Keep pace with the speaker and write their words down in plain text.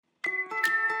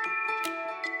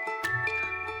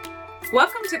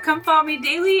Welcome to Come Follow Me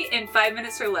Daily in 5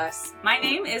 minutes or less. My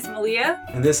name is Malia.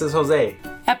 And this is Jose.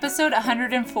 Episode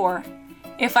 104.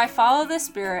 If I follow the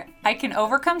Spirit, I can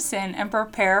overcome sin and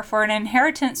prepare for an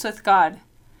inheritance with God.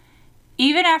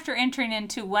 Even after entering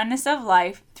into oneness of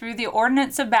life through the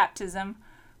ordinance of baptism,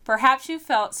 perhaps you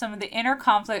felt some of the inner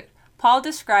conflict Paul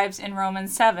describes in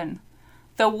Romans 7,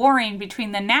 the warring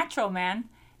between the natural man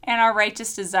and our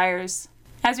righteous desires.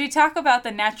 As we talk about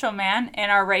the natural man and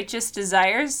our righteous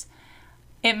desires,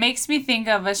 it makes me think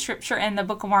of a scripture in the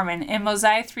Book of Mormon in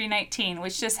Mosiah 3:19,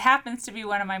 which just happens to be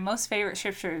one of my most favorite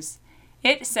scriptures.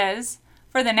 It says,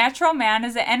 "For the natural man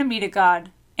is an enemy to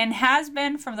God, and has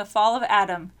been from the fall of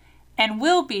Adam, and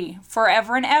will be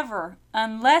forever and ever,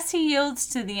 unless he yields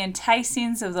to the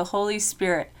enticings of the Holy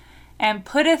Spirit, and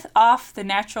putteth off the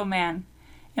natural man,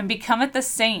 and becometh a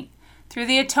saint, through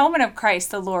the atonement of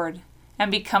Christ the Lord, and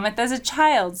becometh as a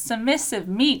child, submissive,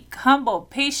 meek, humble,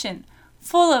 patient,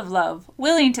 full of love,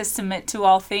 willing to submit to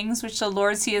all things which the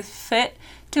Lord seeth fit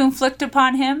to inflict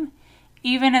upon him,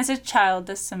 even as a child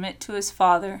does submit to his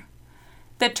father."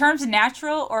 The terms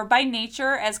natural or by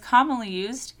nature, as commonly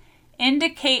used,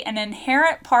 indicate an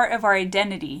inherent part of our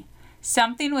identity,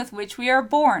 something with which we are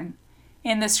born.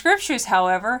 In the scriptures,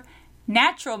 however,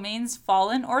 natural means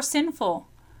fallen or sinful.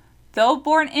 Though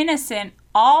born innocent,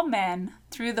 all men,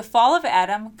 through the fall of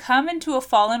Adam, come into a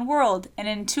fallen world and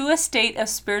into a state of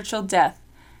spiritual death,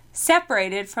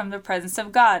 separated from the presence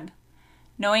of God.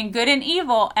 Knowing good and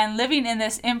evil and living in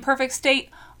this imperfect state,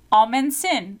 all men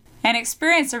sin and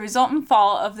experience a resultant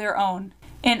fall of their own.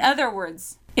 In other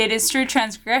words, it is through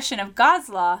transgression of God's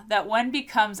law that one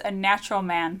becomes a natural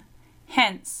man.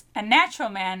 Hence, a natural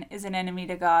man is an enemy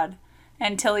to God,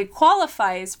 until he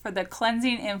qualifies for the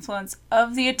cleansing influence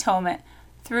of the atonement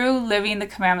through living the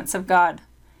commandments of God.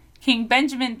 King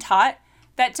Benjamin taught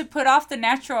that to put off the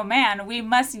natural man, we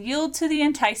must yield to the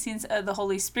enticings of the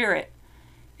Holy Spirit.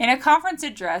 In a conference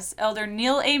address, Elder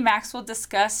Neal A. Maxwell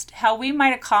discussed how we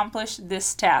might accomplish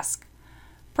this task.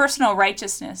 Personal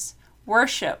righteousness,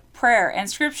 worship, prayer, and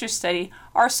scripture study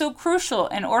are so crucial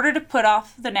in order to put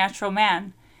off the natural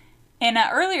man. In an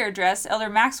earlier address, Elder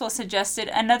Maxwell suggested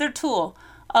another tool,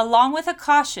 along with a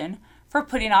caution for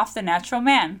putting off the natural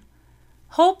man.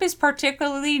 Hope is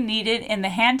particularly needed in the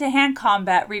hand-to-hand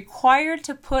combat required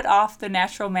to put off the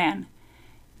natural man.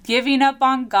 Giving up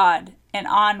on God and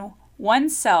on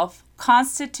oneself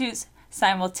constitutes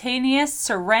simultaneous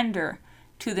surrender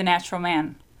to the natural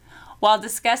man. While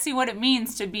discussing what it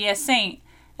means to be a saint,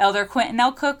 Elder Quentin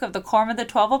L. Cook of the Quorum of the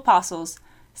 12 Apostles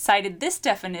cited this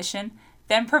definition,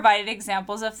 then provided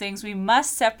examples of things we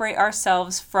must separate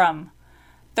ourselves from.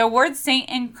 The word saint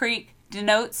in Greek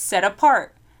denotes set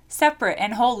apart, separate,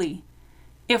 and holy.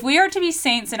 If we are to be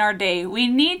saints in our day, we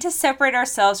need to separate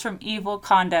ourselves from evil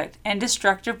conduct and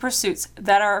destructive pursuits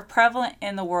that are prevalent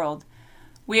in the world.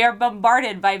 We are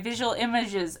bombarded by visual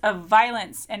images of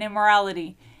violence and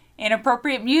immorality.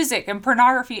 Inappropriate music and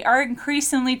pornography are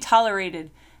increasingly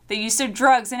tolerated. The use of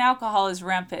drugs and alcohol is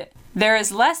rampant. There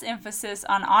is less emphasis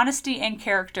on honesty and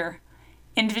character.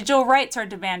 Individual rights are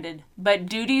demanded, but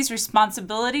duties,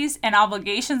 responsibilities, and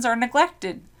obligations are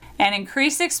neglected. And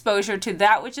increased exposure to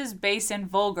that which is base and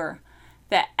vulgar.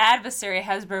 The adversary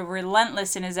has been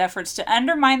relentless in his efforts to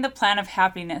undermine the plan of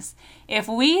happiness. If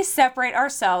we separate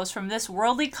ourselves from this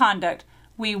worldly conduct,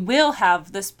 we will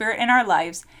have the Spirit in our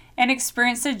lives and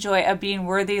experience the joy of being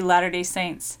worthy Latter-day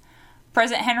Saints.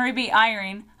 President Henry B.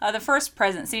 Eyring of the First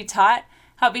Presidency taught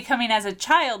how becoming as a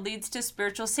child leads to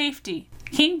spiritual safety.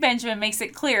 King Benjamin makes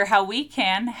it clear how we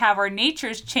can have our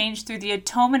natures changed through the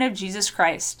atonement of Jesus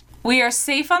Christ. We are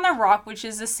safe on the rock which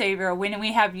is the Savior when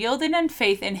we have yielded in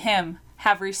faith in Him,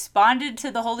 have responded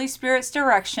to the Holy Spirit's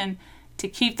direction to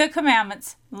keep the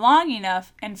commandments long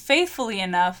enough and faithfully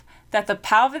enough that the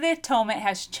power of the atonement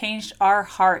has changed our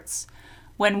hearts.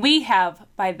 When we have,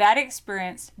 by that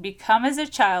experience, become as a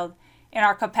child in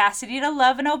our capacity to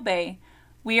love and obey,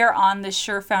 we are on the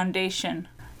sure foundation.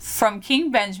 From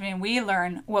King Benjamin, we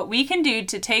learn what we can do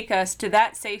to take us to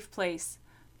that safe place.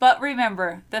 But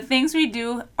remember, the things we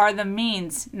do are the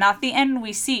means, not the end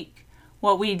we seek.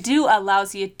 What we do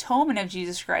allows the atonement of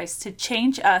Jesus Christ to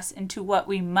change us into what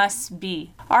we must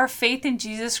be. Our faith in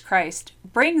Jesus Christ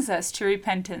brings us to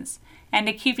repentance and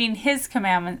to keeping His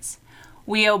commandments.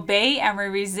 We obey and we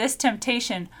resist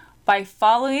temptation by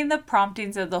following the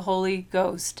promptings of the Holy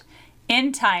Ghost.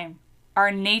 In time,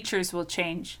 our natures will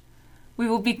change. We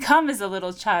will become as a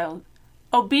little child,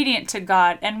 obedient to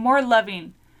God and more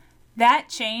loving. That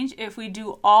change, if we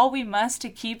do all we must to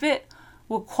keep it,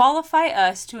 will qualify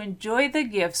us to enjoy the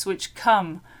gifts which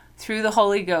come through the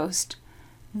Holy Ghost.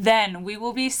 Then we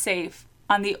will be safe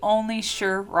on the only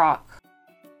sure rock.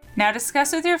 Now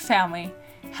discuss with your family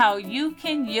how you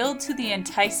can yield to the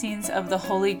enticings of the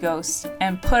Holy Ghost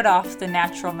and put off the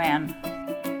natural man.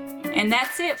 And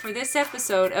that's it for this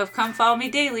episode of Come Follow Me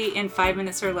Daily in 5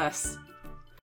 minutes or less.